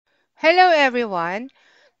Hello everyone!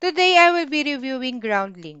 Today I will be reviewing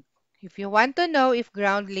Groundlink. If you want to know if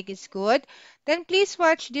Groundlink is good, then please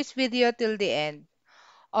watch this video till the end.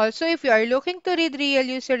 Also, if you are looking to read real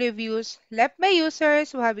user reviews left by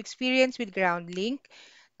users who have experience with Groundlink,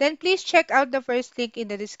 then please check out the first link in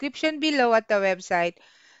the description below at the website,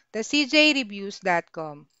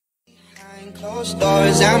 thecjreviews.com. Behind closed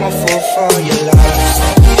doors, I'm a fool for your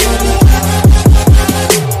love.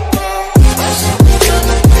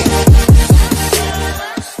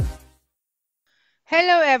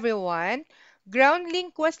 Hello everyone!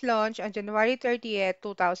 Groundlink was launched on January 30th,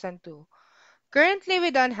 2002. Currently,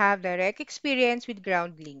 we don't have direct experience with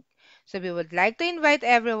Groundlink, so we would like to invite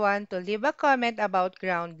everyone to leave a comment about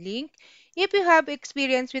Groundlink if you have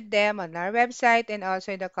experience with them on our website and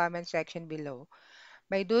also in the comment section below.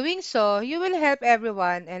 By doing so, you will help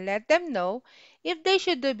everyone and let them know if they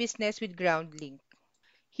should do business with Groundlink.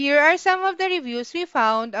 Here are some of the reviews we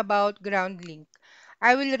found about Groundlink.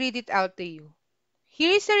 I will read it out to you.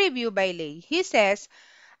 Here is a review by Lay. He says,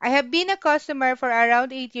 I have been a customer for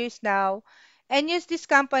around 8 years now and use this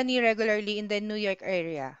company regularly in the New York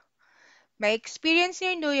area. My experience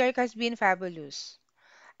near New York has been fabulous.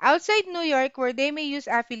 Outside New York, where they may use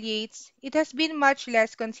affiliates, it has been much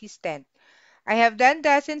less consistent. I have done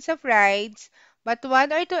dozens of rides, but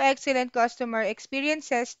one or two excellent customer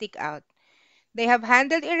experiences stick out. They have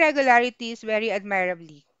handled irregularities very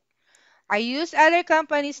admirably. I use other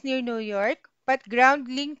companies near New York, but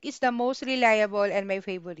GroundLink is the most reliable and my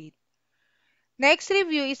favorite. Next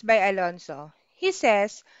review is by Alonzo. He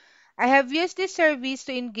says, I have used this service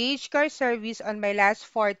to engage car service on my last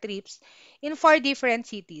 4 trips in 4 different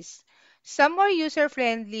cities. Some more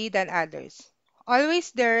user-friendly than others.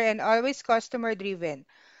 Always there and always customer-driven.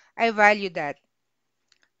 I value that.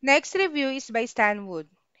 Next review is by Stanwood.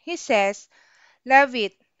 He says, love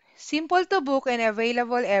it. Simple to book and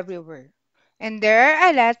available everywhere. And there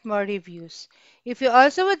are a lot more reviews. If you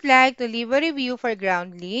also would like to leave a review for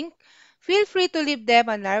Groundlink, feel free to leave them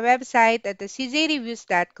on our website at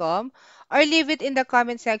thecjreviews.com or leave it in the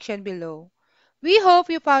comment section below. We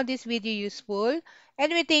hope you found this video useful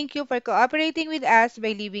and we thank you for cooperating with us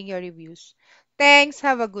by leaving your reviews. Thanks,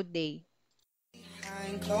 have a good day.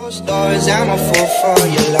 Behind closed doors, I'm a fool for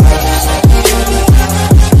your love.